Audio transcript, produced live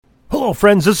Hello,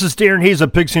 friends. This is Darren Hayes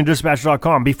of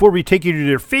PigskinDispatch.com. Before we take you to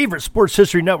your favorite Sports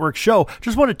History Network show,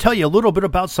 just want to tell you a little bit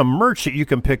about some merch that you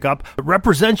can pick up that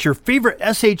represents your favorite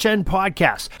SHN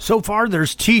podcast. So far,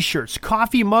 there's t-shirts,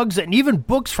 coffee mugs, and even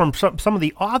books from some of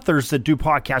the authors that do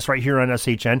podcasts right here on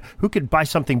SHN. Who could buy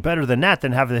something better than that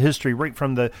than have the history right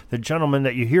from the gentleman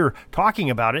that you hear talking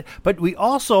about it? But we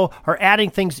also are adding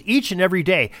things each and every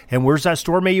day. And where's that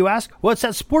store, may you ask? Well, it's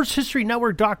at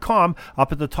SportsHistoryNetwork.com.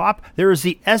 Up at the top, there is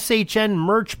the SHN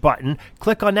merch button.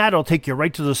 Click on that. It'll take you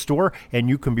right to the store, and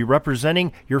you can be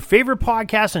representing your favorite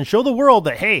podcast and show the world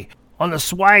that, hey, on the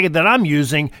swag that I'm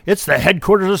using, it's the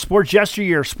headquarters of sports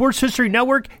yesteryear, Sports History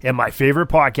Network, and my favorite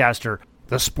podcaster,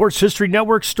 the Sports History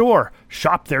Network store.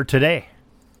 Shop there today.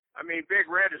 I mean, Big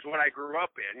Red is what I grew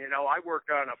up in. You know, I worked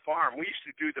on a farm. We used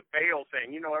to do the bale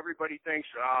thing. You know, everybody thinks,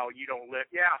 oh, you don't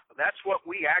lift. Yeah, that's what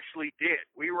we actually did.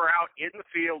 We were out in the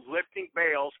field lifting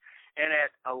bales. And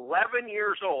at 11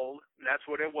 years old, that's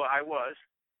what I was,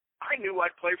 I knew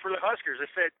I'd play for the Huskers. I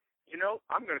said, you know,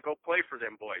 I'm going to go play for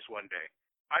them boys one day.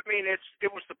 I mean, it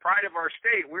was the pride of our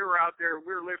state. We were out there,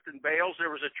 we were lifting bales.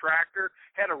 There was a tractor,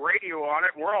 had a radio on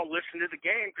it, and we're all listening to the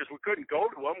game because we couldn't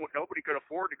go to them. Nobody could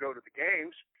afford to go to the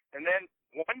games. And then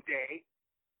one day,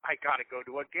 I got to go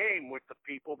to a game with the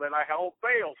people that I held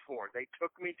bales for. They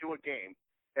took me to a game,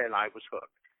 and I was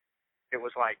hooked. It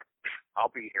was like,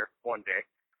 I'll be here one day.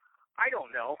 I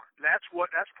don't know. That's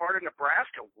part of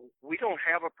Nebraska. We don't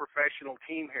have a professional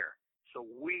team here. So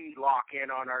we lock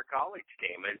in on our college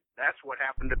team, and that's what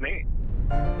happened to me.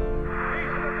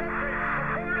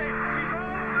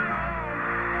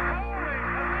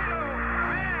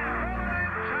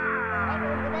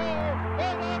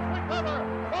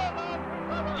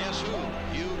 Guess who?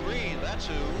 Hugh Green, that's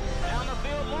who. Down the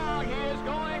field long, he is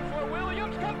going for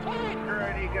Williams, complete.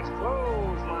 And he gets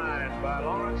clotheslined by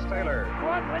Lawrence Taylor.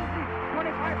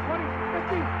 25, 20,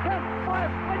 50, 10,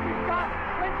 5, Lindsey Scott.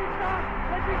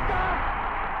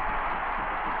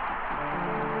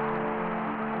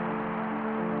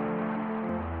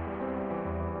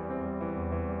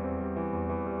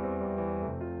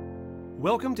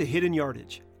 Welcome to Hidden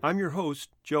Yardage. I'm your host,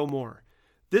 Joe Moore.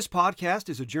 This podcast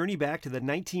is a journey back to the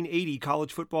 1980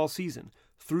 college football season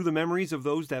through the memories of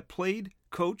those that played,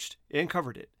 coached, and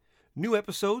covered it. New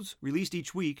episodes, released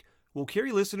each week, will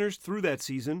carry listeners through that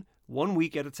season 1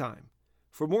 week at a time.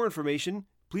 For more information,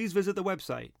 please visit the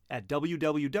website at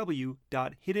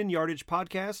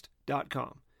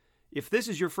www.hiddenyardagepodcast.com. If this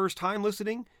is your first time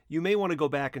listening, you may want to go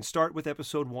back and start with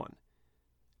episode 1.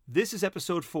 This is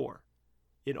episode 4,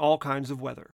 In All Kinds of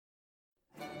Weather.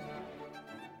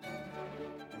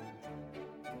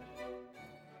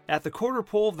 At the quarter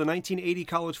pole of the 1980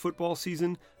 college football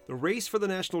season, the race for the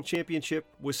national championship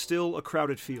was still a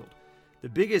crowded field. The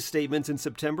biggest statements in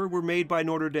September were made by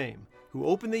Notre Dame, who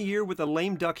opened the year with a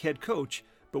lame duck head coach,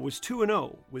 but was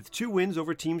 2-0 with 2 wins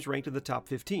over teams ranked in the top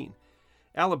 15.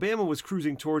 Alabama was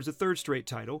cruising towards the third straight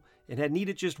title and had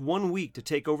needed just 1 week to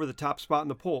take over the top spot in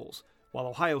the polls, while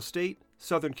Ohio State,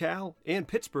 Southern Cal, and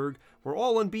Pittsburgh were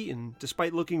all unbeaten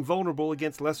despite looking vulnerable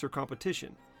against lesser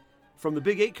competition. From the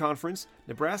Big 8 Conference,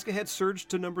 Nebraska had surged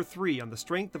to number 3 on the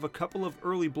strength of a couple of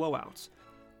early blowouts.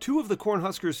 2 of the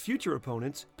Cornhuskers' future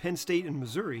opponents, Penn State and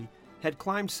Missouri, had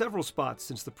climbed several spots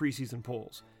since the preseason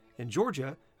polls, and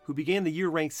Georgia, who began the year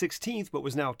ranked 16th but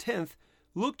was now 10th,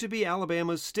 looked to be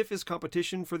Alabama's stiffest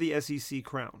competition for the SEC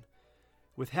crown.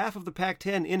 With half of the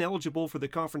Pac-10 ineligible for the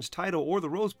conference title or the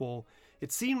Rose Bowl,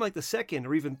 it seemed like the second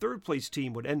or even third place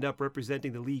team would end up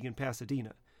representing the league in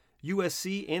Pasadena.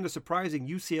 USC and a surprising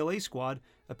UCLA squad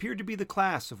appeared to be the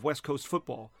class of West Coast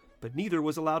football, but neither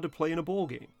was allowed to play in a bowl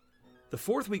game. The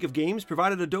fourth week of games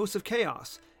provided a dose of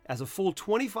chaos, as a full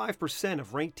 25%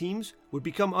 of ranked teams would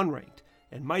become unranked,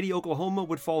 and mighty Oklahoma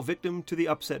would fall victim to the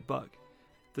upset bug.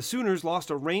 The Sooners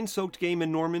lost a rain-soaked game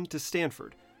in Norman to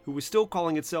Stanford, who was still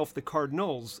calling itself the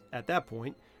Cardinals at that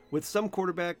point, with some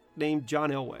quarterback named John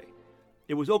Elway.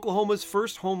 It was Oklahoma's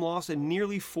first home loss in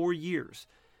nearly 4 years.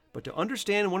 But to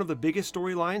understand one of the biggest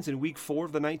storylines in Week 4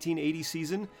 of the 1980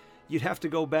 season, you'd have to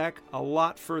go back a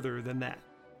lot further than that.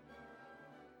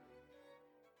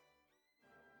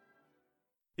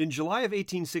 In July of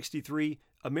 1863,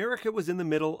 America was in the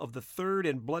middle of the third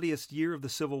and bloodiest year of the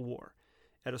Civil War.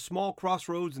 At a small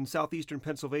crossroads in southeastern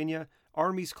Pennsylvania,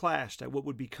 armies clashed at what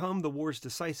would become the war's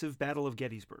decisive Battle of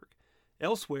Gettysburg.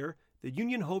 Elsewhere, the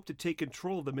Union hoped to take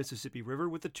control of the Mississippi River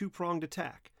with a two-pronged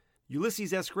attack.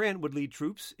 Ulysses S. Grant would lead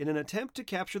troops in an attempt to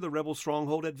capture the rebel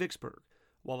stronghold at Vicksburg,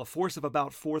 while a force of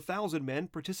about 4,000 men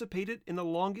participated in the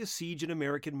longest siege in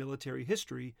American military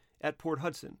history at Port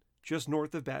Hudson, just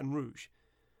north of Baton Rouge.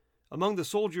 Among the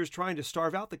soldiers trying to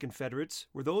starve out the Confederates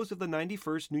were those of the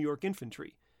 91st New York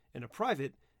Infantry, and a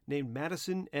private named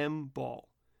Madison M. Ball.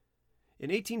 In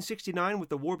 1869, with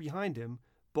the war behind him,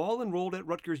 Ball enrolled at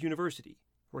Rutgers University,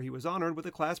 where he was honored with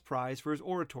a class prize for his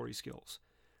oratory skills.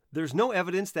 There's no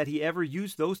evidence that he ever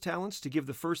used those talents to give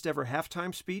the first ever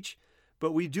halftime speech,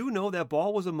 but we do know that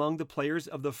Ball was among the players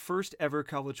of the first ever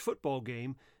college football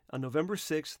game on November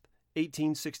 6,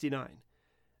 1869.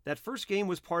 That first game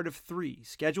was part of 3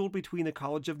 scheduled between the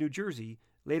College of New Jersey,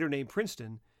 later named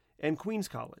Princeton, and Queens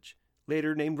College,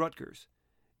 later named Rutgers.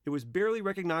 It was barely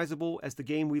recognizable as the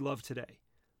game we love today.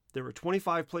 There were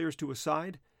 25 players to a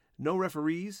side, no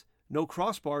referees, no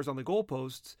crossbars on the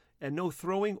goalposts, and no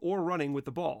throwing or running with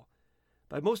the ball.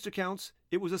 By most accounts,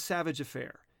 it was a savage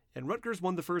affair, and Rutgers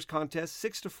won the first contest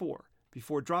 6-4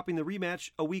 before dropping the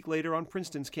rematch a week later on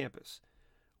Princeton's campus.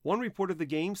 One report of the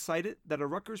game cited that a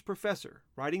Rutgers professor,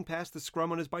 riding past the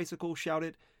scrum on his bicycle,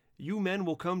 shouted, "You men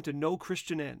will come to no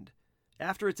Christian end."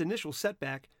 After its initial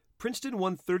setback, Princeton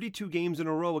won 32 games in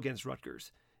a row against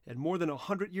Rutgers, and more than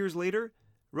 100 years later,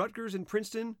 Rutgers and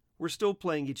Princeton were still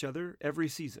playing each other every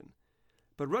season.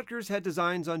 But Rutgers had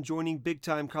designs on joining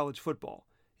big-time college football,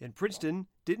 and Princeton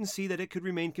didn't see that it could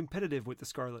remain competitive with the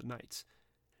Scarlet Knights.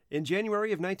 In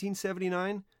January of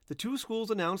 1979, the two schools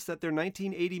announced that their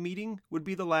 1980 meeting would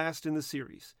be the last in the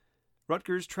series.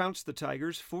 Rutgers trounced the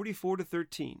Tigers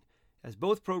 44-13, as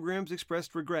both programs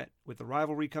expressed regret with the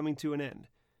rivalry coming to an end.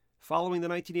 Following the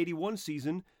 1981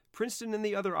 season, Princeton and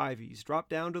the other Ivies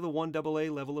dropped down to the 1AA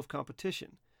level of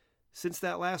competition. Since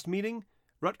that last meeting,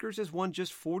 Rutgers has won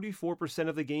just 44%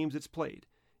 of the games it's played,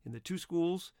 and the two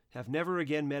schools have never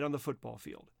again met on the football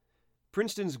field.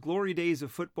 Princeton's glory days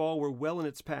of football were well in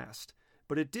its past,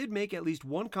 but it did make at least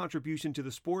one contribution to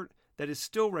the sport that is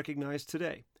still recognized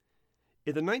today.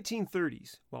 In the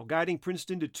 1930s, while guiding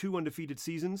Princeton to 2 undefeated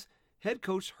seasons, head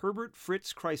coach Herbert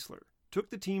Fritz Kreisler took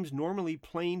the team's normally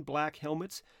plain black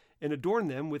helmets and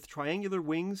adorned them with triangular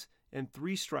wings and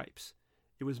 3 stripes.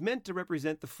 It was meant to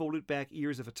represent the folded back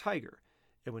ears of a tiger,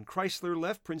 and when Kreisler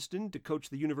left Princeton to coach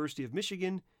the University of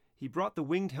Michigan, he brought the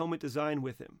winged helmet design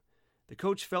with him. The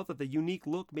coach felt that the unique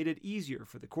look made it easier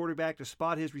for the quarterback to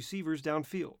spot his receivers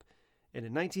downfield, and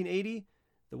in 1980,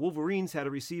 the Wolverines had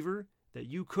a receiver that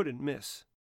you couldn't miss.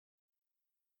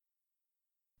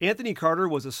 Anthony Carter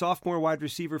was a sophomore wide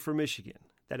receiver for Michigan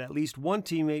that at least one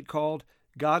teammate called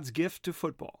God's gift to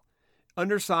football.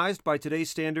 Undersized by today's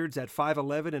standards at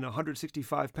 5'11" and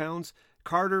 165 pounds,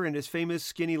 Carter and his famous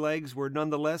skinny legs were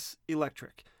nonetheless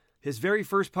electric. His very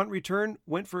first punt return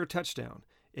went for a touchdown,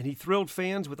 and he thrilled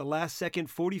fans with a last-second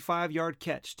 45-yard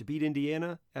catch to beat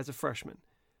Indiana as a freshman.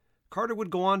 Carter would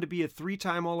go on to be a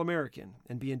 3-time All-American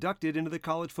and be inducted into the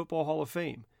College Football Hall of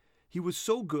Fame. He was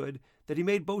so good that he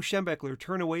made Bo Schembechler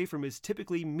turn away from his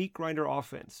typically meat-grinder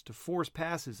offense to force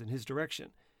passes in his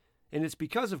direction. And it's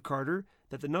because of Carter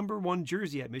that the number 1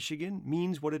 jersey at Michigan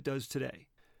means what it does today.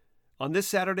 On this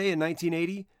Saturday in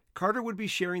 1980, Carter would be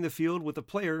sharing the field with a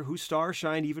player whose star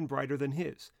shined even brighter than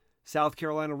his, South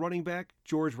Carolina running back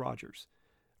George Rogers.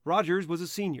 Rogers was a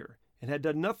senior and had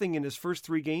done nothing in his first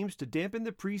 3 games to dampen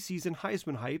the preseason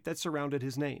Heisman hype that surrounded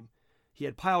his name. He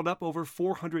had piled up over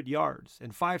 400 yards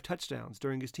and 5 touchdowns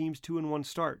during his team's 2-1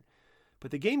 start.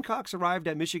 But the Gamecocks arrived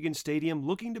at Michigan Stadium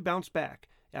looking to bounce back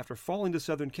after falling to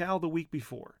Southern Cal the week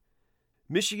before.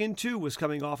 Michigan, too, was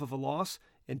coming off of a loss,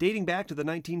 and dating back to the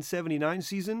 1979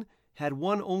 season, had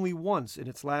won only once in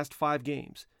its last 5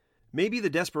 games. Maybe the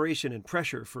desperation and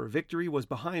pressure for a victory was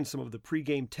behind some of the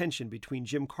pregame tension between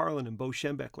Jim Carlin and Bo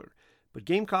Schembechler, but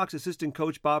Gamecocks assistant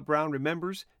coach Bob Brown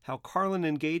remembers how Carlin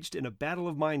engaged in a battle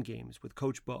of mind games with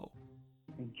Coach Bo.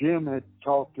 Jim had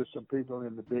talked to some people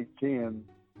in the Big Ten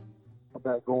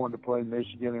about going to play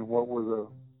Michigan and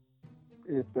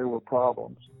if there were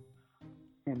problems.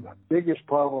 And the biggest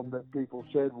problem that people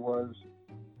said was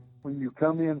when you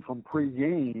come in from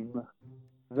pregame,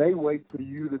 they wait for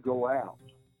you to go out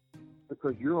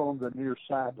because you're on the near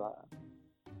sideline.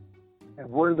 And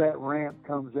where that ramp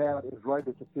comes out is right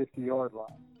at the 50-yard line.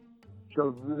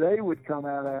 So they would come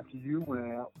out after you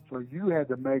went out, so you had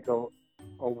to make a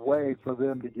way for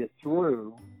them to get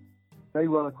through. They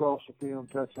run across the field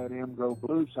and touch that M-Go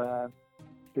Blue sign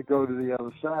to go to the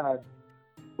other side.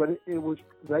 But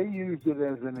they used it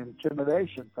as an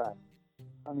intimidation factor.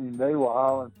 I mean, they were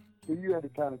hollering, so you had to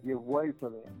kind of give way for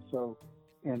them.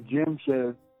 And Jim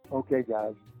said, okay,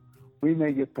 guys, we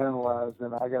may get penalized,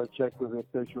 and I got to check with the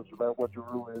officials about what the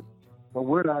rule is, but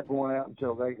we're not going out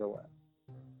until they go out.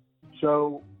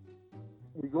 So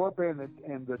we go up there,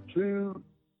 and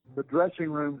the dressing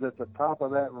rooms at the top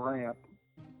of that ramp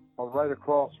are right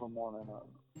across from one another.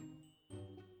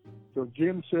 So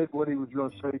Jim said what he was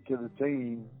going to say to the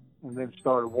team and then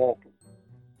started walking.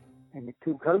 And the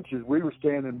two coaches, we were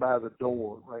standing by the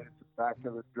door right at the back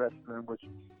of the dressing room, which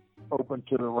opened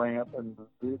to the ramp, and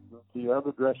the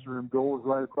other dressing room door was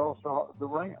right across the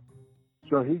ramp.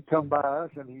 So he'd come by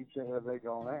us and he'd say, have they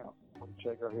gone out? We'd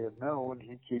shake our head no, and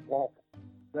he'd keep walking.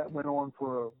 That went on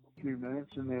for a few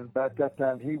minutes, and then about that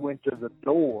time he went to the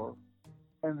door,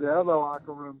 and the other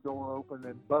locker room door opened,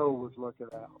 and Bo was looking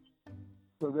out.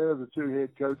 So there the two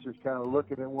head coaches kind of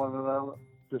looking at one another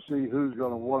to see who's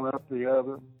going to one-up the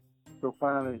other. So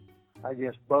finally, I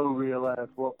guess Bo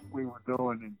realized what we were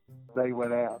doing, and they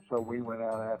went out, so we went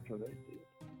out after they did.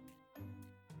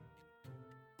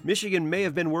 Michigan may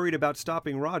have been worried about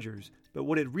stopping Rogers, but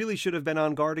what it really should have been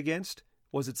on guard against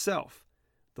was itself.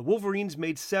 The Wolverines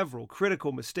made several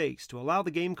critical mistakes to allow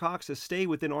the Gamecocks to stay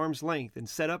within arm's length and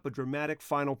set up a dramatic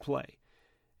final play.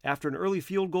 After an early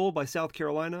field goal by South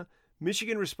Carolina,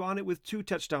 Michigan responded with 2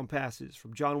 touchdown passes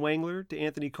from John Wangler to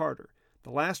Anthony Carter, the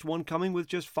last one coming with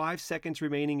just 5 seconds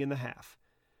remaining in the half.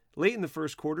 Late in the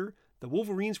first quarter, the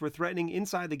Wolverines were threatening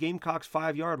inside the Gamecocks'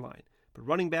 5-yard line, but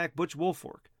running back Butch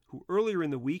Woolfolk, who earlier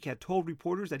in the week had told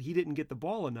reporters that he didn't get the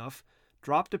ball enough,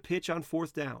 dropped a pitch on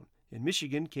 4th down, and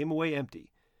Michigan came away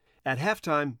empty. At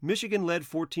halftime, Michigan led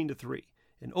 14-3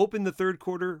 and opened the third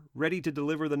quarter ready to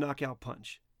deliver the knockout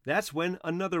punch. That's when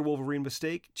another Wolverine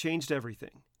mistake changed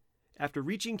everything. After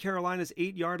reaching Carolina's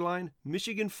 8-yard line,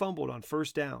 Michigan fumbled on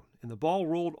 1st down, and the ball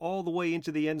rolled all the way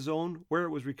into the end zone where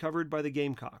it was recovered by the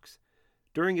Gamecocks.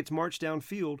 During its march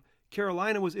downfield,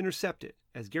 Carolina was intercepted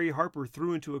as Gary Harper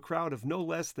threw into a crowd of no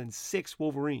less than 6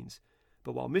 Wolverines.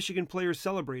 But while Michigan players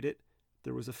celebrated,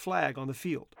 there was a flag on the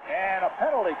field. And a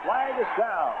penalty flag is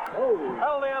down.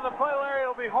 Penalty on the play, Larry.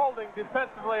 It'll be holding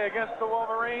defensively against the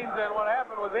Wolverines. And what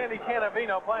happened was Andy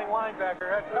Canavino, playing linebacker,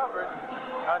 had coverage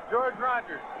on George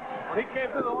Rogers. When he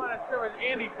came to the line of scrimmage,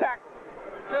 Andy tackled him.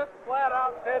 Just flat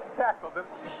out dead tackled him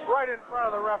right in front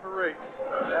of the referee.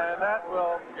 And that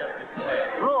will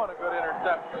ruin a good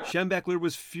interception. Schembechler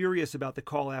was furious about the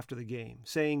call after the game,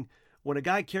 saying, when a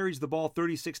guy carries the ball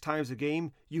 36 times a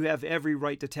game, you have every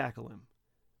right to tackle him.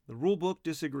 The rulebook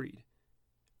disagreed.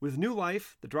 With new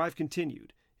life, the drive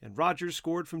continued, and Rogers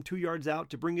scored from 2 yards out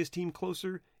to bring his team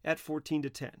closer at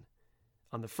 14-10.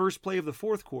 On the first play of the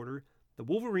fourth quarter, the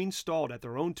Wolverines stalled at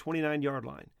their own 29-yard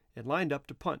line and lined up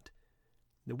to punt.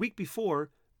 The week before,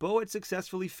 Bo had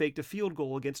successfully faked a field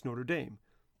goal against Notre Dame.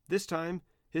 This time,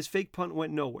 his fake punt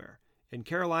went nowhere, and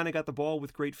Carolina got the ball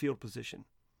with great field position.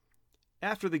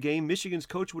 After the game, Michigan's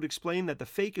coach would explain that the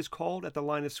fake is called at the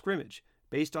line of scrimmage,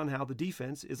 based on how the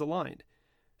defense is aligned.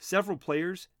 Several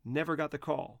players never got the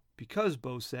call, because,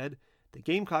 Bo said, the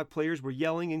Gamecock players were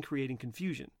yelling and creating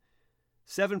confusion.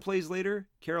 7 plays later,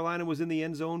 Carolina was in the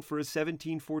end zone for a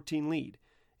 17-14 lead,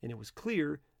 and it was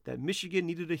clear that Michigan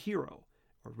needed a hero,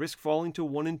 or risk falling to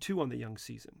 1-2 on the young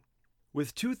season.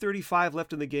 With 2:35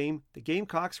 left in the game, the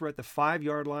Gamecocks were at the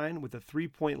 5-yard line with a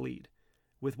 3-point lead.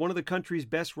 With one of the country's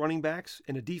best running backs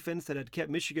and a defense that had kept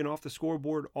Michigan off the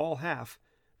scoreboard all half,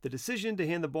 the decision to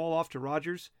hand the ball off to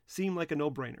Rogers seemed like a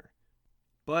no-brainer.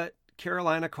 But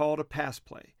Carolina called a pass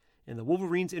play, and the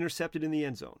Wolverines intercepted in the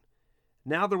end zone.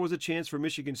 Now there was a chance for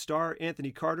Michigan star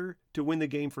Anthony Carter to win the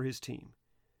game for his team.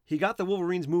 He got the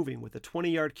Wolverines moving with a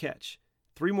 20-yard catch.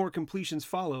 3 more completions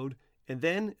followed, and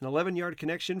then an 11-yard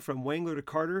connection from Wangler to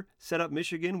Carter set up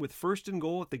Michigan with 1st and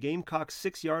goal at the Gamecocks'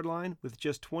 6-yard line with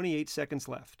just 28 seconds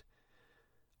left.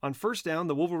 On 1st down,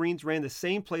 the Wolverines ran the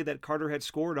same play that Carter had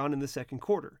scored on in the second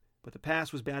quarter, but the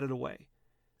pass was batted away.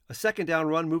 A 2nd down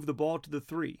run moved the ball to the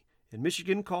 3, and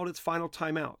Michigan called its final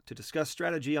timeout to discuss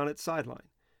strategy on its sideline.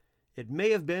 It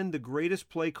may have been the greatest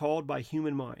play called by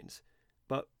human minds,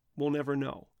 but we'll never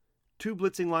know. 2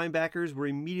 blitzing linebackers were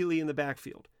immediately in the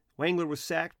backfield. Wangler was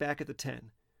sacked back at the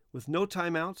 10. With no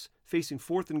timeouts, facing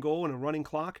 4th and goal and a running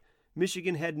clock,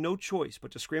 Michigan had no choice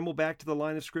but to scramble back to the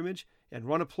line of scrimmage and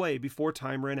run a play before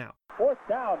time ran out. 4th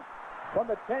down from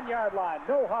the 10-yard line.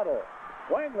 No huddle.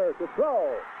 Wangler to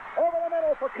throw. Over the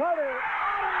middle for Carter.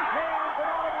 Out of his hands and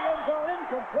out of the end zone.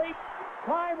 Incomplete.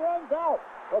 Time runs out.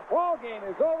 The ball game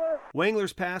is over.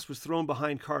 Wangler's pass was thrown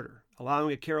behind Carter,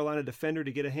 allowing a Carolina defender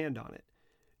to get a hand on it.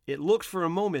 It looked for a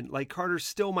moment like Carter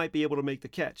still might be able to make the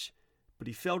catch, but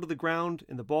he fell to the ground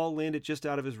and the ball landed just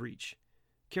out of his reach.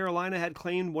 Carolina had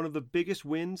claimed one of the biggest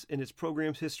wins in its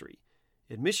program's history,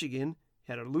 and Michigan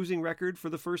had a losing record for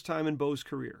the first time in Bo's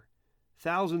career.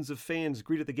 Thousands of fans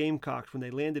greeted the Gamecocks when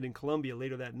they landed in Columbia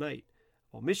later that night,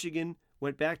 while Michigan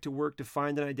went back to work to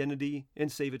find an identity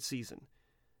and save its season.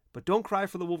 But don't cry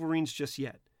for the Wolverines just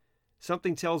yet.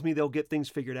 Something tells me they'll get things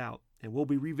figured out, and we'll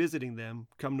be revisiting them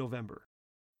come November.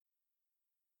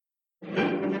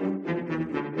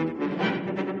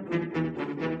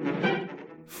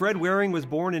 Fred Waring was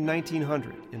born in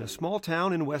 1900 in a small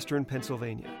town in western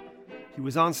Pennsylvania. He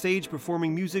was on stage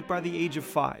performing music by the age of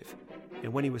 5,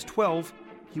 and when he was 12,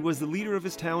 he was the leader of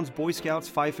his town's Boy Scouts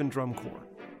fife and drum corps.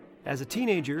 As a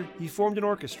teenager, he formed an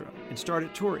orchestra and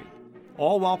started touring,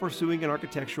 all while pursuing an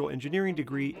architectural engineering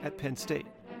degree at Penn State.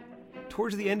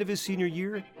 Towards the end of his senior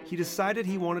year, he decided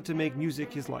he wanted to make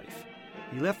music his life.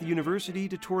 He left the university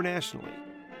to tour nationally,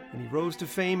 and he rose to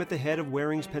fame at the head of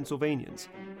Waring's Pennsylvanians.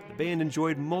 The band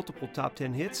enjoyed multiple top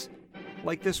 10 hits,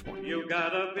 like this one. You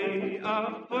gotta be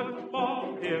a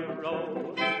football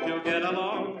hero to get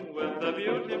along with a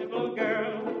beautiful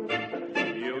girl.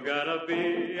 You gotta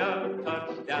be a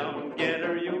touchdown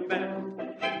getter, you bet.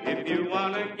 If you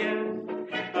wanna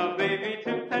get a baby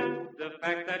to pet, the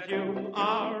fact that you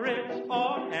are rich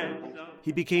or handsome.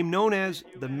 He became known as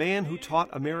the man who taught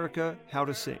America how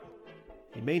to sing.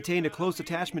 He maintained a close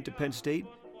attachment to Penn State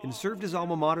and served his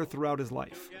alma mater throughout his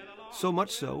life. So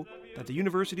much so that the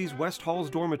university's West Hall's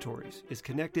dormitories is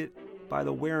connected by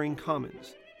the Waring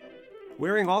Commons.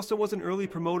 Waring also was an early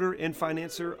promoter and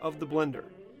financer of the blender.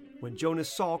 When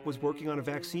Jonas Salk was working on a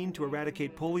vaccine to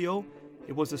eradicate polio,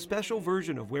 it was a special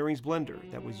version of Waring's blender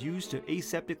that was used to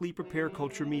aseptically prepare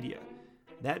culture media.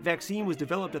 That vaccine was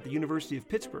developed at the University of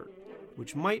Pittsburgh,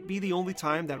 which might be the only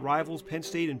time that rivals Penn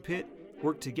State and Pitt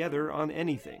worked together on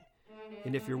anything.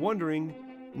 And if you're wondering,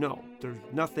 no, there's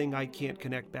nothing I can't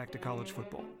connect back to college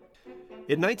football.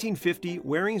 In 1950,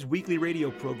 Waring's weekly radio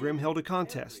program held a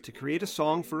contest to create a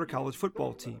song for a college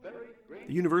football team.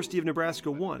 The University of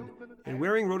Nebraska won, and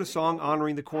Waring wrote a song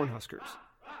honoring the Cornhuskers.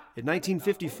 In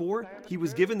 1954, he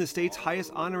was given the state's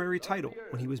highest honorary title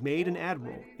when he was made an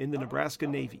admiral in the Nebraska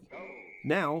Navy.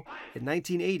 Now, in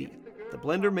 1980, the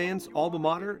Blender Man's alma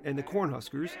mater and the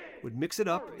Cornhuskers would mix it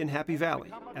up in Happy Valley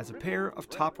as a pair of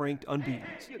top-ranked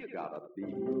unbeatens.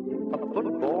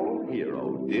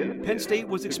 Penn State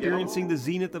was experiencing the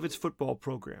zenith of its football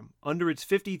program under its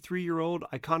 53-year-old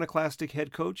iconoclastic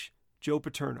head coach, Joe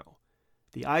Paterno.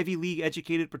 The Ivy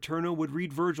League-educated Paterno would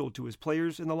read Virgil to his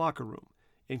players in the locker room,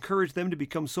 encourage them to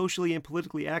become socially and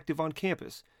politically active on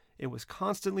campus, and was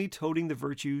constantly toting the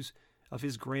virtues of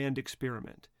his grand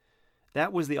experiment.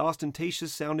 That was the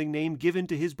ostentatious-sounding name given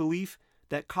to his belief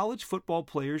that college football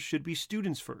players should be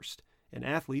students first and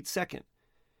athletes second.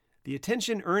 The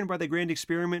attention earned by the grand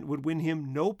experiment would win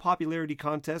him no popularity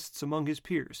contests among his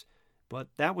peers, but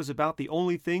that was about the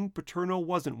only thing Paterno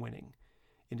wasn't winning.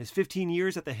 In his 15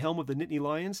 years at the helm of the Nittany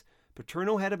Lions,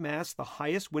 Paterno had amassed the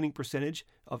highest winning percentage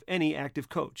of any active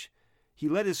coach. He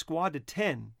led his squad to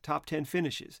 10 top 10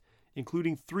 finishes,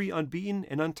 including 3 unbeaten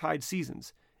and untied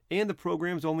seasons, and the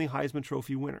program's only Heisman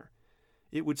Trophy winner.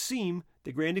 It would seem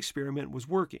the grand experiment was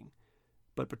working,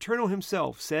 but Paterno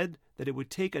himself said that it would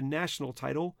take a national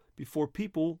title before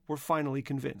people were finally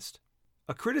convinced.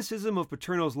 A criticism of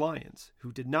Paterno's Lions,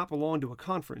 who did not belong to a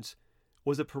conference,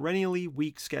 was a perennially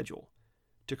weak schedule.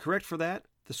 To correct for that,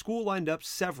 the school lined up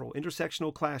several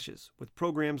intersectional clashes with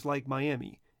programs like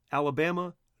Miami,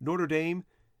 Alabama, Notre Dame,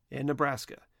 and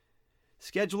Nebraska.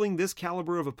 Scheduling this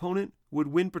caliber of opponent would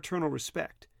win Paterno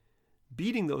respect.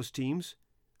 Beating those teams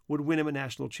would win him a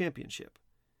national championship.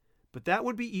 But that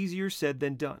would be easier said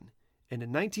than done, and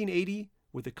in 1980,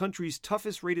 with the country's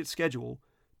toughest rated schedule,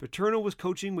 Paterno was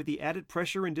coaching with the added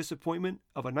pressure and disappointment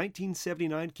of a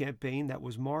 1979 campaign that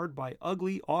was marred by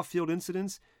ugly off-field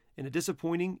incidents and a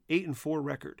disappointing 8-4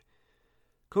 record.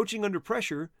 Coaching under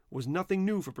pressure was nothing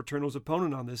new for Paterno's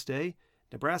opponent on this day,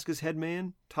 Nebraska's head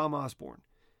man, Tom Osborne.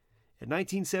 In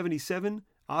 1977,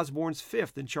 Osborne's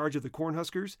 5th in charge of the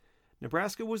Cornhuskers,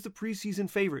 Nebraska was the preseason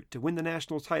favorite to win the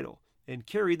national title and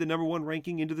carried the number 1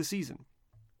 ranking into the season.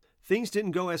 Things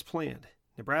didn't go as planned.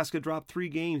 Nebraska dropped 3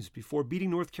 games before beating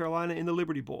North Carolina in the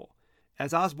Liberty Bowl.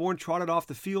 As Osborne trotted off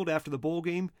the field after the bowl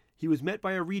game, he was met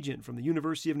by a regent from the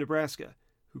University of Nebraska,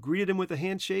 who greeted him with a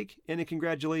handshake and a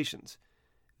congratulations.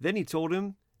 Then he told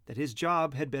him that his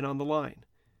job had been on the line.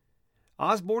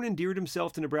 Osborne endeared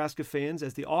himself to Nebraska fans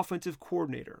as the offensive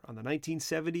coordinator on the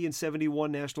 1970 and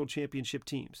 71 national championship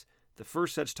teams, the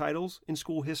first such titles in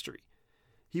school history.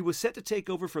 He was set to take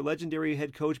over for legendary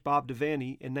head coach Bob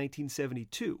Devaney in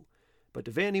 1972, but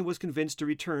Devaney was convinced to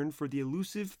return for the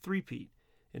elusive three-peat,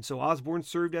 and so Osborne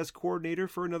served as coordinator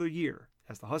for another year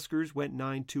as the Huskers went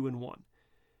 9-2-1.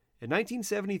 In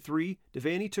 1973,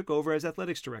 Devaney took over as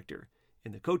athletics director,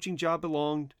 and the coaching job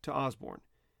belonged to Osborne.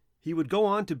 He would go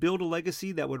on to build a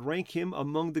legacy that would rank him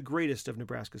among the greatest of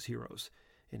Nebraska's heroes,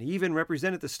 and he even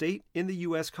represented the state in the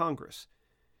U.S. Congress.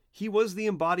 He was the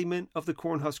embodiment of the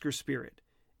Cornhusker spirit,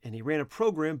 and he ran a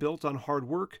program built on hard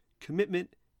work,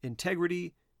 commitment,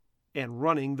 integrity, and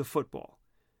running the football.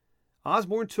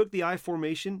 Osborne took the I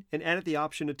formation and added the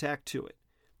option attack to it.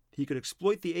 He could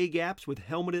exploit the A-gaps with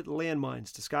helmeted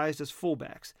landmines disguised as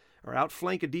fullbacks, or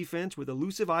outflank a defense with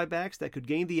elusive I-backs that could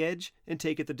gain the edge and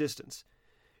take it the distance.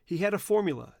 He had a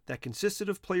formula that consisted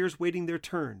of players waiting their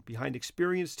turn behind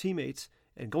experienced teammates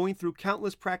and going through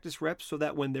countless practice reps so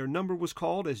that when their number was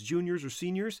called as juniors or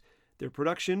seniors, their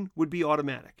production would be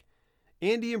automatic.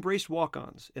 Andy embraced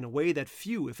walk-ons in a way that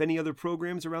few, if any, other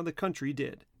programs around the country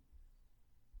did.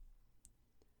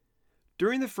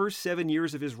 During the first 7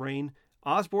 years of his reign,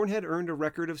 Osborne had earned a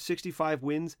record of 65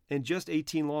 wins and just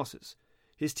 18 losses.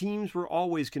 His teams were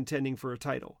always contending for a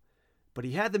title, but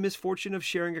he had the misfortune of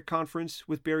sharing a conference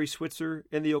with Barry Switzer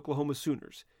and the Oklahoma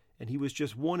Sooners, and he was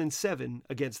just 1-7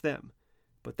 against them.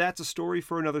 But that's a story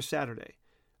for another Saturday.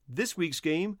 This week's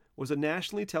game was a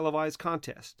nationally televised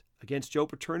contest against Joe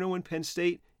Paterno and Penn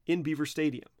State in Beaver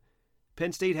Stadium.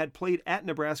 Penn State had played at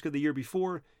Nebraska the year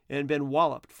before and been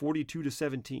walloped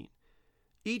 42-17.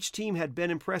 Each team had been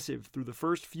impressive through the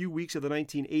first few weeks of the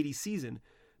 1980 season,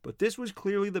 but this was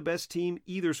clearly the best team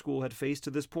either school had faced to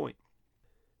this point.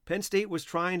 Penn State was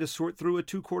trying to sort through a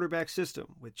two-quarterback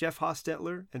system with Jeff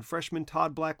Hostetler and freshman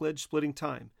Todd Blackledge splitting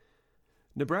time.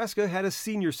 Nebraska had a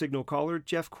senior signal caller,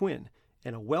 Jeff Quinn,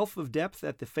 and a wealth of depth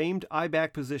at the famed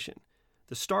I-back position.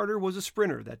 The starter was a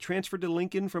sprinter that transferred to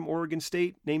Lincoln from Oregon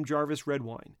State named Jarvis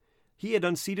Redwine. He had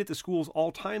unseated the school's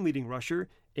all-time leading rusher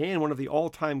and one of the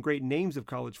all-time great names of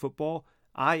college football,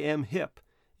 I.M. Hipp,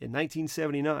 in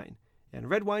 1979, and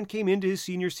Redwine came into his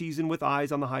senior season with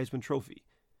eyes on the Heisman Trophy.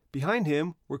 Behind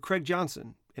him were Craig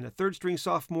Johnson and a third-string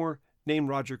sophomore named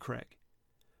Roger Craig.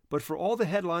 But for all the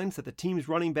headlines that the team's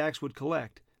running backs would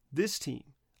collect, this team,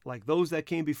 like those that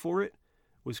came before it,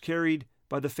 was carried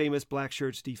by the famous Black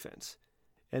Shirts defense.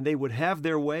 And they would have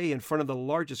their way in front of the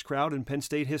largest crowd in Penn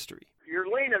State history. You're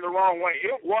leaning the wrong way.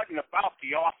 It wasn't about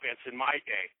the offense in my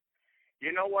day.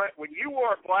 You know what? When you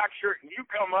wore a black shirt and you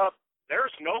come up,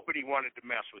 there's nobody wanted to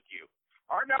mess with you.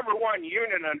 Our number one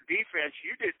unit on defense,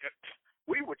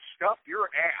 we would stuff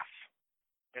your ass.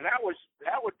 And that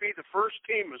would be the first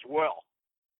team as well.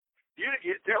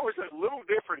 There was a little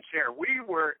difference there. We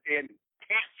were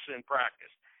intense in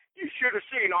practice. You should have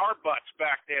seen our butts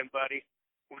back then, buddy.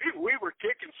 We were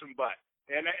kicking some butt.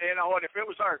 And you know what? If it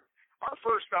was our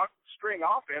first string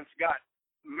offense got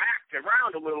macked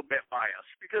around a little bit by us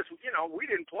because, we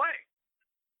didn't play.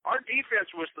 Our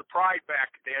defense was the pride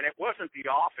back then. It wasn't the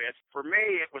offense. For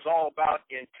me, it was all about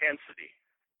intensity.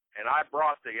 And I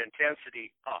brought the intensity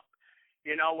up.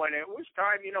 When it was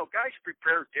time, guys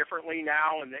prepare differently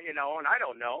now, and I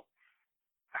don't know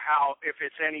if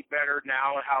it's any better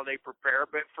now how they prepare.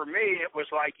 But for me, it was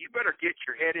like, you better get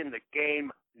your head in the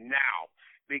game now,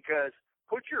 because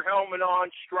put your helmet on,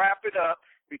 strap it up,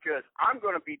 because I'm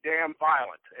going to be damn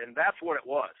violent. And that's what it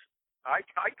was. I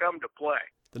come to play.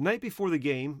 The night before the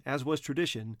game, as was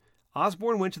tradition,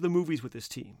 Osborne went to the movies with his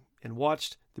team and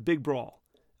watched The Big Brawl,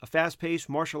 a fast-paced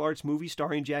martial arts movie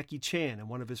starring Jackie Chan and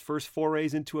one of his first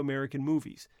forays into American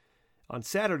movies. On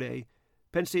Saturday,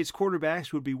 Penn State's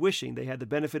quarterbacks would be wishing they had the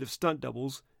benefit of stunt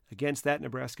doubles against that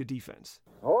Nebraska defense.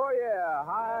 Oh yeah,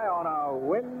 high on a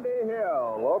windy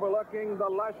hill overlooking the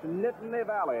lush Nittany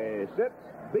Valley sits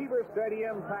Beaver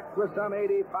Stadium, packed with some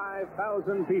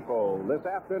 85,000 people this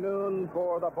afternoon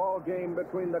for the ball game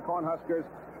between the Cornhuskers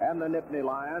and the Nittany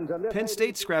Lions. And Penn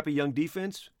State's scrappy young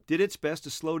defense did its best to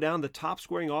slow down the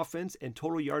top-scoring offense and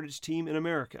total yardage team in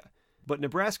America. But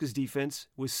Nebraska's defense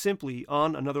was simply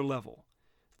on another level.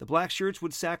 The Black Shirts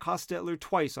would sack Hostetler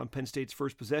twice on Penn State's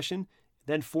first possession,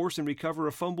 then force and recover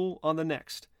a fumble on the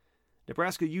next.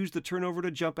 Nebraska used the turnover to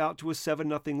jump out to a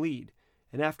 7-0 lead,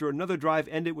 and after another drive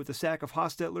ended with the sack of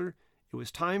Hostetler, it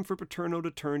was time for Paterno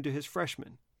to turn to his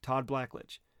freshman, Todd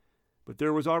Blackledge. But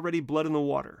there was already blood in the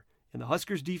water, and the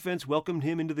Huskers' defense welcomed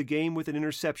him into the game with an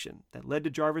interception that led to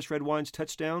Jarvis Redwine's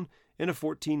touchdown and a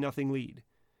 14-0 lead.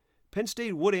 Penn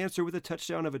State would answer with a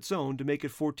touchdown of its own to make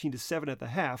it 14-7 at the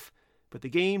half, but the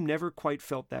game never quite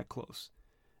felt that close.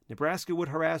 Nebraska would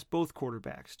harass both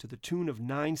quarterbacks to the tune of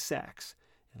 9 sacks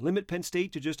and limit Penn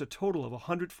State to just a total of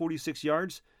 146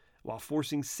 yards while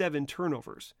forcing 7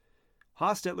 turnovers.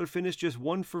 Hostetler finished just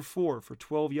 1 for 4 for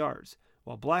 12 yards,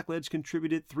 while Blackledge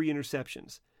contributed 3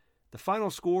 interceptions. The final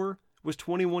score was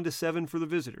 21-7 for the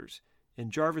visitors,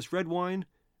 and Jarvis Redwine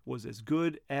was as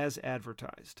good as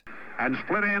advertised. And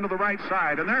splitting into the right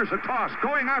side, and there's a toss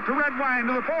going out to Redwine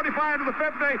to the 45, to the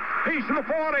 50, he's to the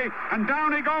 40, and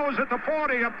down he goes at the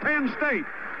 40 of Penn State.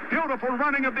 Beautiful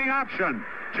running of the option.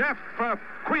 Jeff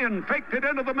Quinn faked it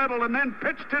into the middle and then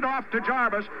pitched it off to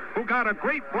Jarvis, who got a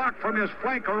great block from his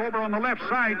flanker over on the left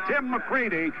side, Tim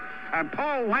McCready. And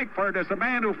Paul Langford is the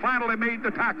man who finally made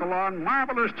the tackle on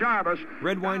Marvelous Jarvis.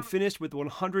 Redwine finished with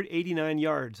 189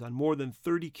 yards on more than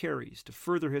 30 carries to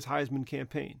further his Heisman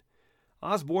campaign.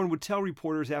 Osborne would tell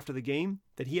reporters after the game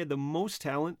that he had the most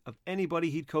talent of anybody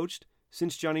he'd coached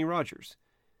since Johnny Rodgers.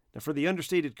 Now, for the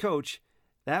understated coach,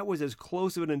 that was as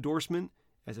close of an endorsement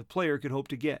as a player could hope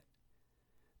to get.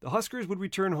 The Huskers would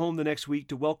return home the next week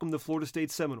to welcome the Florida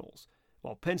State Seminoles,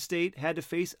 while Penn State had to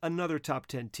face another top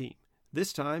 10 team,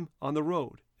 this time on the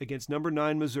road against number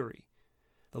 9 Missouri.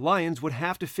 The Lions would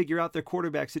have to figure out their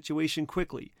quarterback situation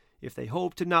quickly if they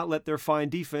hoped to not let their fine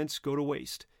defense go to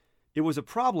waste. It was a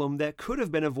problem that could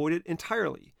have been avoided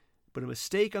entirely, but a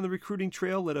mistake on the recruiting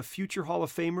trail let a future Hall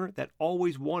of Famer that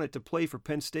always wanted to play for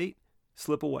Penn State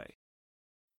slip away.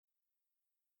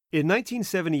 In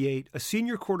 1978, a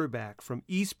senior quarterback from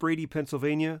East Brady,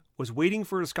 Pennsylvania, was waiting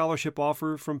for a scholarship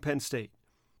offer from Penn State.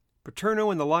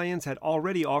 Paterno and the Lions had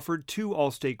already offered 2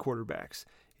 All-State quarterbacks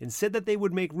and said that they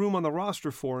would make room on the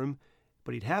roster for him,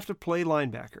 but he'd have to play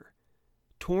linebacker.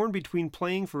 Torn between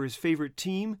playing for his favorite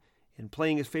team and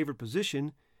playing his favorite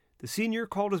position, the senior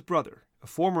called his brother, a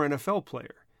former NFL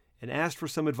player, and asked for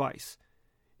some advice.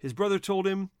 His brother told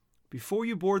him, "Before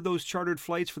you board those chartered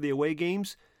flights for the away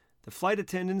games, the flight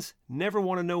attendants never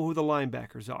want to know who the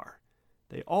linebackers are.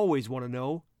 They always want to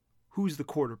know who's the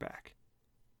quarterback."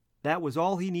 That was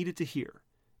all he needed to hear,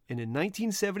 and in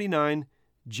 1979,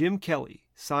 Jim Kelly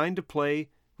signed to play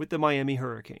with the Miami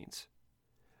Hurricanes.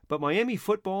 But Miami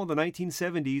football in the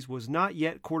 1970s was not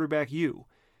yet quarterback U.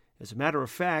 As a matter of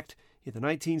fact, in the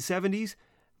 1970s,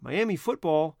 Miami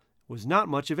football was not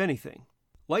much of anything.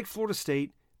 Like Florida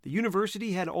State, the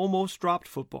university had almost dropped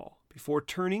football before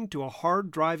turning to a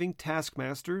hard-driving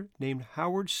taskmaster named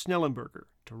Howard Schnellenberger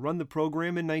to run the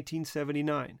program in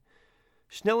 1979.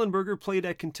 Schnellenberger played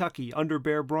at Kentucky under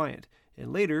Bear Bryant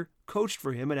and later coached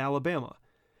for him at Alabama.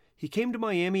 He came to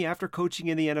Miami after coaching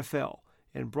in the NFL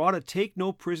and brought a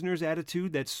take-no-prisoners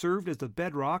attitude that served as the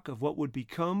bedrock of what would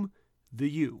become the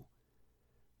U.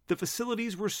 The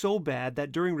facilities were so bad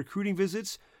that during recruiting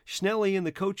visits, Schnelly and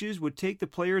the coaches would take the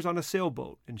players on a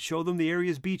sailboat and show them the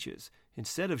area's beaches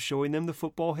instead of showing them the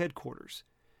football headquarters.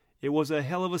 It was a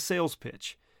hell of a sales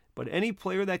pitch, but any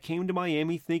player that came to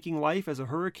Miami thinking life as a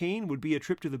Hurricane would be a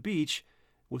trip to the beach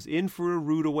was in for a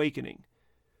rude awakening.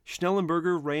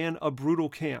 Schnellenberger ran a brutal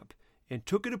camp and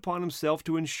took it upon himself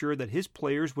to ensure that his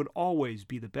players would always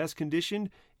be the best conditioned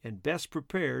and best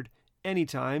prepared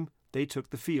anytime they took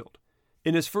the field.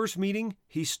 In his first meeting,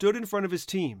 he stood in front of his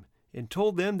team and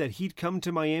told them that he'd come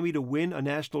to Miami to win a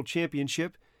national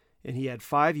championship, and he had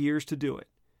 5 years to do it.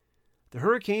 The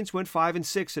Hurricanes went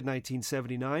 5-6 in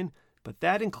 1979, but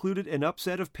that included an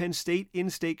upset of Penn State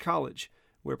in-state college,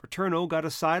 where Paterno got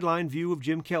a sideline view of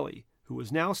Jim Kelly, who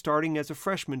was now starting as a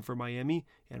freshman for Miami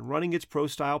and running its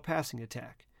pro-style passing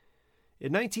attack.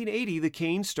 In 1980, the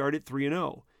Canes started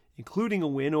 3-0, including a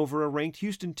win over a ranked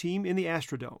Houston team in the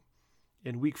Astrodome.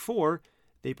 In Week 4,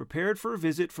 they prepared for a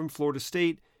visit from Florida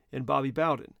State and Bobby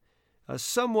Bowden, a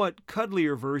somewhat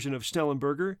cuddlier version of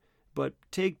Schnellenberger, but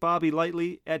take Bobby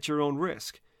lightly at your own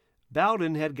risk.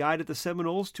 Bowden had guided the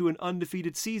Seminoles to an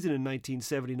undefeated season in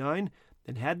 1979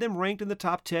 and had them ranked in the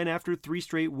top 10 after 3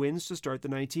 straight wins to start the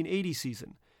 1980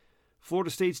 season. Florida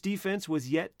State's defense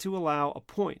was yet to allow a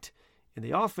point, and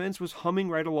the offense was humming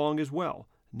right along as well,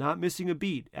 not missing a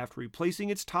beat after replacing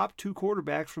its top 2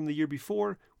 quarterbacks from the year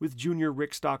before with junior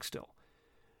Rick Stockstill.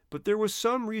 But there was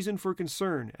some reason for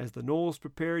concern as the Noles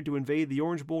prepared to invade the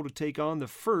Orange Bowl to take on the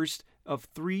first of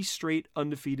 3 straight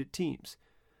undefeated teams.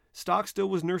 Stockstill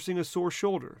was nursing a sore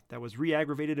shoulder that was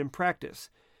re-aggravated in practice,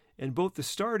 and both the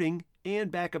starting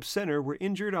and backup center were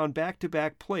injured on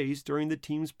back-to-back plays during the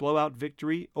team's blowout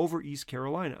victory over East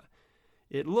Carolina.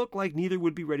 It looked like neither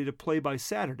would be ready to play by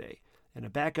Saturday, and a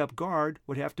backup guard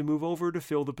would have to move over to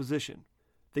fill the position.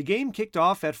 The game kicked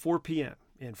off at 4 p.m.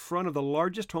 in front of the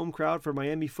largest home crowd for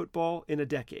Miami football in a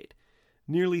decade.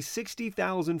 Nearly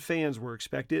 60,000 fans were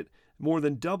expected, more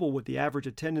than double what the average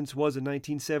attendance was in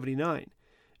 1979.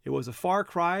 It was a far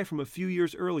cry from a few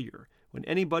years earlier, when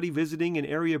anybody visiting an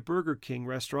area Burger King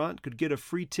restaurant could get a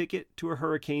free ticket to a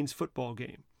Hurricanes football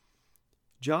game.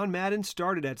 John Madden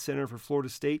started at center for Florida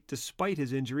State despite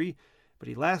his injury, but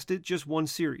he lasted just 1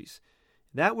 series.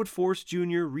 That would force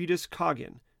junior Reedus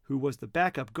Coggin, who was the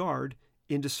backup guard,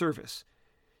 into service.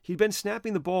 He'd been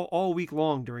snapping the ball all week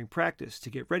long during practice to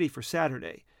get ready for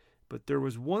Saturday, but there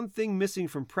was one thing missing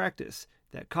from practice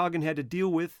that Coggin had to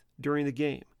deal with during the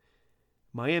game: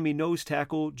 Miami nose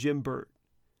tackle Jim Burt.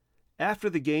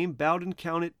 After the game, Bowden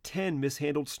counted 10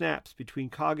 mishandled snaps between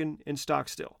Coggin and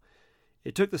Stockstill.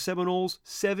 It took the Seminoles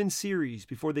 7 series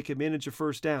before they could manage a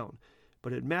first down,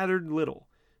 but it mattered little,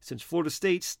 since Florida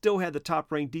State still had the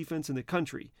top-ranked defense in the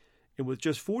country, and with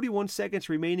just 41 seconds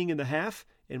remaining in the half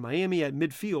and Miami at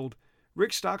midfield,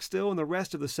 Rick Stockstill and the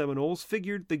rest of the Seminoles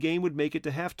figured the game would make it to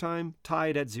halftime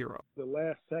tied at 0. The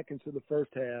last seconds of the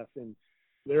first half, and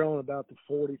they're on about the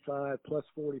 45, plus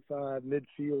 45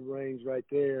 midfield range right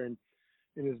there, and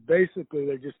it's basically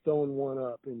they're just throwing one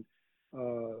up, and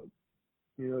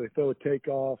they throw a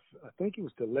takeoff. I think it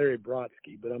was to Larry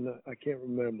Brodsky, but I can't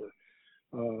remember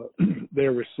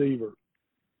their receiver,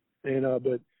 and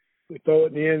but they throw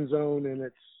it in the end zone, and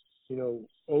it's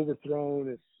overthrown.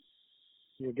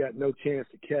 It's got no chance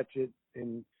to catch it,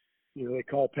 and they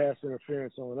call pass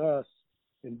interference on us.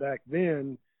 And back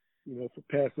then, for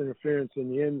pass interference in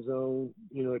the end zone,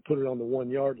 they put it on the 1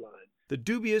 yard line. The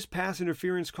dubious pass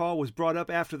interference call was brought up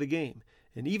after the game,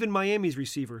 and even Miami's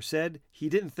receiver said he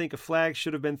didn't think a flag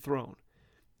should have been thrown.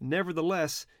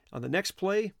 Nevertheless, on the next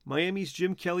play, Miami's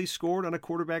Jim Kelly scored on a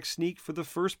quarterback sneak for the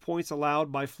first points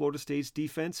allowed by Florida State's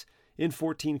defense in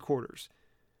 14 quarters.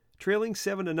 Trailing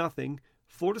 7-0,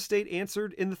 Florida State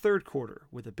answered in the third quarter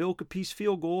with a Bill Capice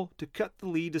field goal to cut the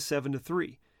lead to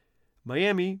 7-3.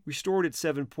 Miami restored its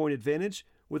 7-point advantage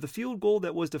with a field goal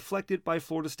that was deflected by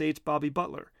Florida State's Bobby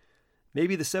Butler.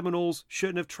 Maybe the Seminoles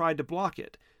shouldn't have tried to block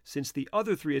it, since the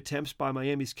other 3 attempts by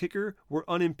Miami's kicker were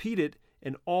unimpeded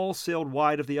and all sailed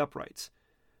wide of the uprights.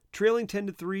 Trailing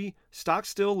 10-3,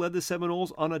 Stockstill led the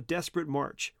Seminoles on a desperate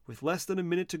march with less than a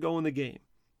minute to go in the game.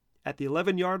 At the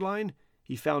 11-yard line,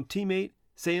 he found teammate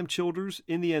Sam Childers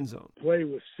in the end zone. Play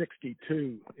was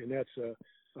 62, and that's a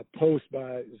post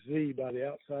by Z, by the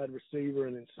outside receiver,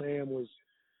 and then Sam was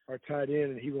our tight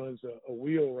end, and he runs a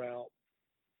wheel route.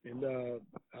 And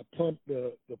I pumped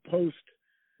the post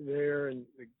there, and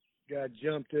the guy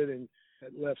jumped it, and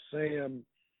that left Sam,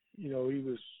 he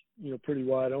was, pretty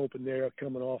wide open there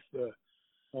coming off the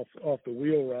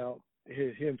wheel route,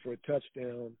 hit him for a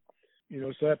touchdown.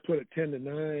 So that put it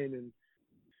 10-9, and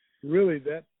really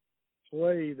that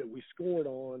play that we scored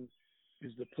on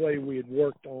is the play we had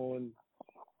worked on,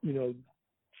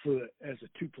 as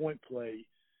a 2-point play,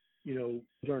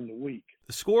 during the week.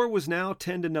 The score was now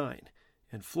 10-9,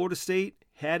 and Florida State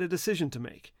had a decision to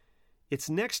make. Its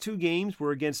next 2 games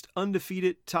were against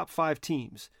undefeated top 5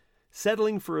 teams.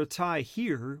 Settling for a tie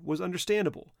here was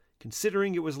understandable,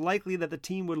 considering it was likely that the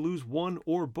team would lose one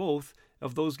or both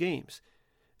of those games.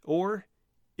 Or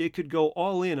it could go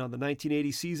all in on the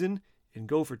 1980 season and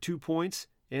go for 2 points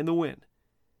and the win.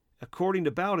 According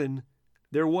to Bowden,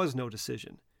 there was no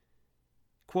decision.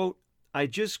 Quote, "I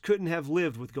just couldn't have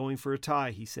lived with going for a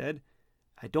tie," he said.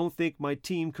 "I don't think my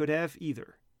team could have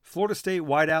either." Florida State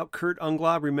wideout Kurt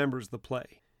Unglaub remembers the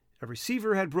play. A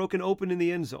receiver had broken open in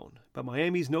the end zone, but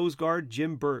Miami's nose guard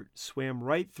Jim Burt swam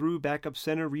right through backup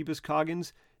center Rebus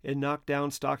Coggins and knocked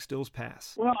down Stockstill's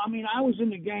pass. Well, I was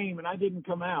in the game and I didn't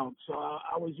come out, so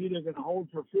I was either going to hold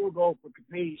for a field goal for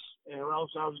Capice or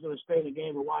else I was going to stay in the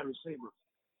game with wide receiver.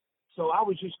 So I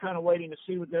was just kind of waiting to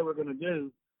see what they were going to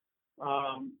do.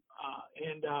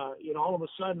 All of a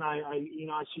sudden I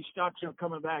see Stockstill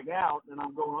coming back out, and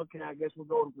I'm going, okay, I guess we're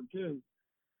going for 2.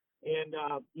 And,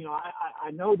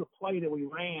 I know the play that we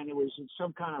ran, it was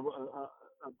some kind of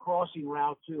a crossing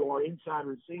route to our inside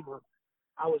receiver.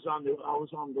 I was on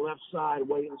the left side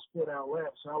waiting to split out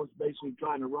left, so I was basically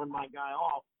trying to run my guy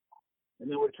off. And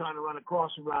then we're trying to run a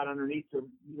crossing route underneath the,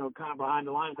 kind of behind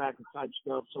the linebacker type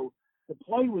stuff. So the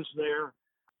play was there,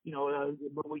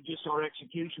 but our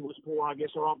execution was poor. I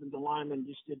guess our offensive lineman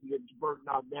just didn't get Burt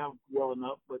knocked down well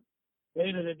enough. But at the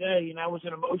end of the day, that was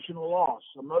an emotional loss.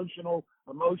 Emotional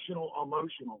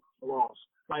loss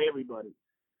by everybody.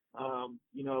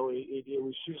 It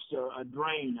was just a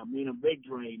drain. A big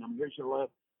drain. Here's your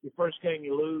left. Your first game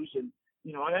you lose, and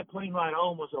that plane ride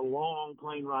home was a long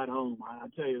plane ride home. I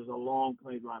tell you, it was a long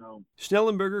plane ride home.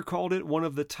 Schnellenberger called it one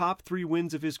of the top 3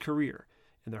 wins of his career,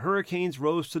 and the Hurricanes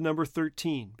rose to number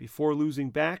 13 before losing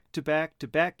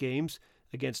back-to-back-to-back games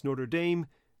against Notre Dame,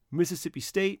 Mississippi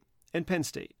State, and Penn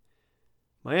State.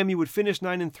 Miami would finish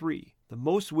 9-3, the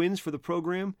most wins for the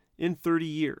program in 30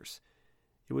 years.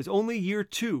 It was only year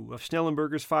 2 of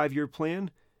Schnellenberger's 5-year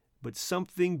plan, but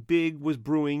something big was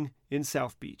brewing in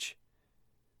South Beach.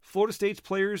 Florida State's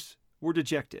players were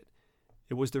dejected.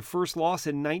 It was their first loss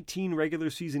in 19 regular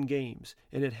season games,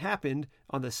 and it happened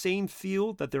on the same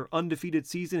field that their undefeated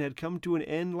season had come to an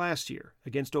end last year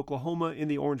against Oklahoma in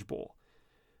the Orange Bowl.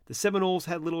 The Seminoles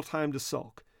had little time to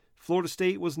sulk. Florida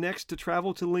State was next to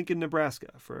travel to Lincoln,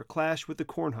 Nebraska for a clash with the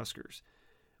Cornhuskers.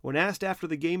 When asked after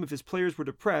the game if his players were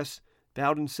depressed,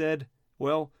 Bowden said,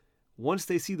 well, once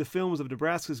they see the films of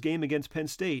Nebraska's game against Penn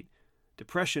State,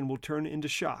 depression will turn into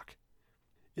shock.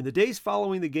 In the days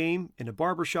following the game, in a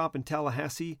barbershop in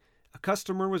Tallahassee, a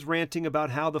customer was ranting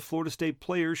about how the Florida State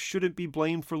players shouldn't be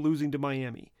blamed for losing to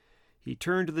Miami. He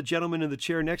turned to the gentleman in the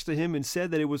chair next to him and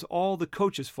said that it was all the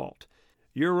coach's fault.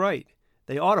 You're right.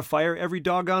 They ought to fire every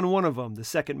doggone one of them, the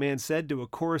second man said to a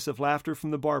chorus of laughter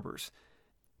from the barbers.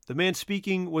 The man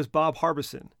speaking was Bob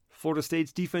Harbison, Florida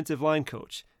State's defensive line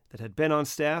coach, that had been on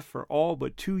staff for all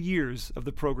but 2 years of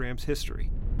the program's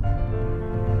history.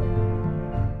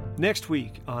 Next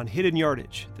week on Hidden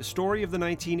Yardage, the story of the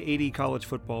 1980 college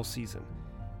football season.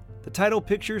 The title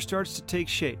picture starts to take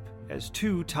shape as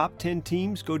 2 top 10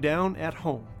 teams go down at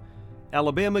home.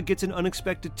 Alabama gets an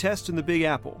unexpected test in the Big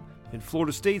Apple, and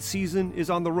Florida State's season is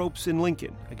on the ropes in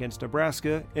Lincoln against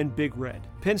Nebraska and Big Red.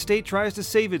 Penn State tries to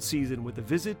save its season with a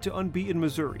visit to unbeaten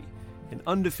Missouri, and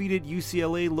undefeated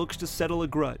UCLA looks to settle a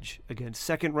grudge against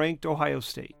second-ranked Ohio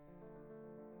State.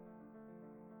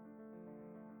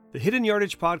 The Hidden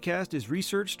Yardage podcast is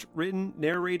researched, written,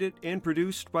 narrated, and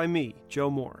produced by me, Joe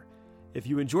Moore. If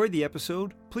you enjoyed the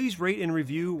episode, please rate and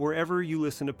review wherever you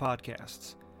listen to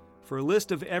podcasts. For a list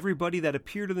of everybody that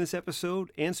appeared in this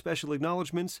episode and special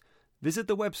acknowledgments, visit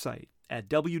the website at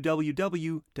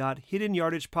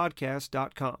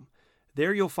www.hiddenyardagepodcast.com.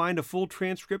 There you'll find a full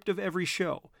transcript of every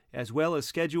show, as well as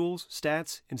schedules,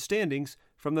 stats, and standings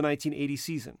from the 1980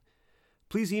 season.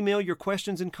 Please email your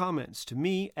questions and comments to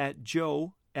me at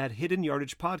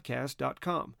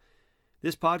joe@hiddenyardagepodcast.com.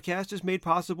 This podcast is made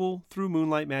possible through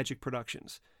Moonlight Magic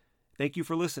Productions. Thank you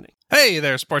for listening. Hey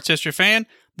there, sports history fan.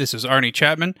 This is Arnie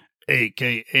Chapman,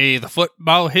 a.k.a. the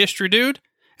Football History Dude,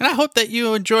 and I hope that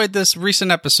you enjoyed this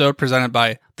recent episode presented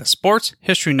by the Sports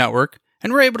History Network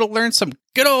and were able to learn some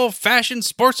good old-fashioned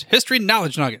sports history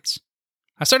knowledge nuggets.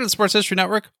 I started the Sports History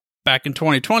Network back in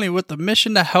 2020 with the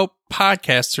mission to help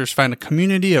podcasters find a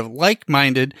community of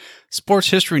like-minded sports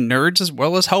history nerds, as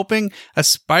well as helping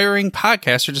aspiring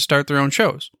podcasters to start their own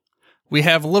shows. We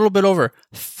have a little bit over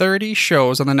 30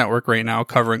 shows on the network right now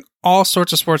covering all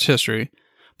sorts of sports history,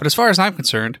 but as far as I'm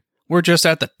concerned, we're just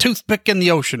at the toothpick in the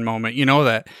ocean moment,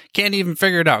 that can't even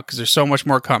figure it out because there's so much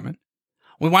more coming.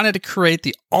 We wanted to create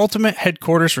the ultimate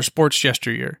headquarters for sports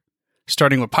yesteryear,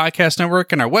 starting with Podcast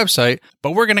Network and our website,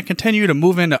 but we're going to continue to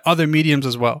move into other mediums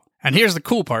as well. And here's the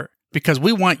cool part, because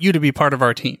we want you to be part of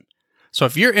our team. So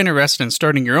if you're interested in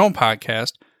starting your own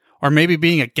podcast, or maybe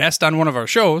being a guest on one of our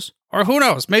shows, or who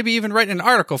knows, maybe even writing an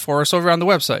article for us over on the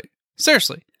website.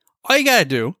 Seriously, all you gotta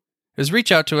do is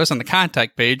reach out to us on the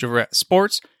contact page over at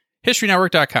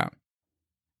sportshistorynetwork.com.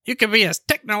 You can be as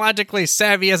technologically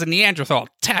savvy as a Neanderthal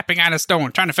tapping on a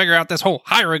stone trying to figure out this whole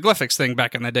hieroglyphics thing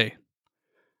back in the day.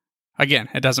 Again,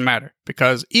 it doesn't matter,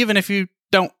 because even if you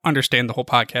don't understand the whole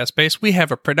podcast space, we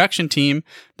have a production team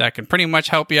that can pretty much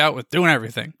help you out with doing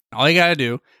everything. All you gotta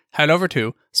do, head over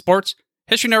to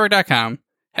sportshistorynetwork.com,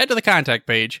 head to the contact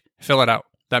page, fill it out.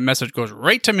 That message goes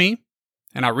right to me,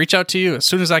 and I'll reach out to you as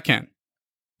soon as I can.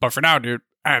 But for now, dude,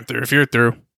 I'm through if you're through.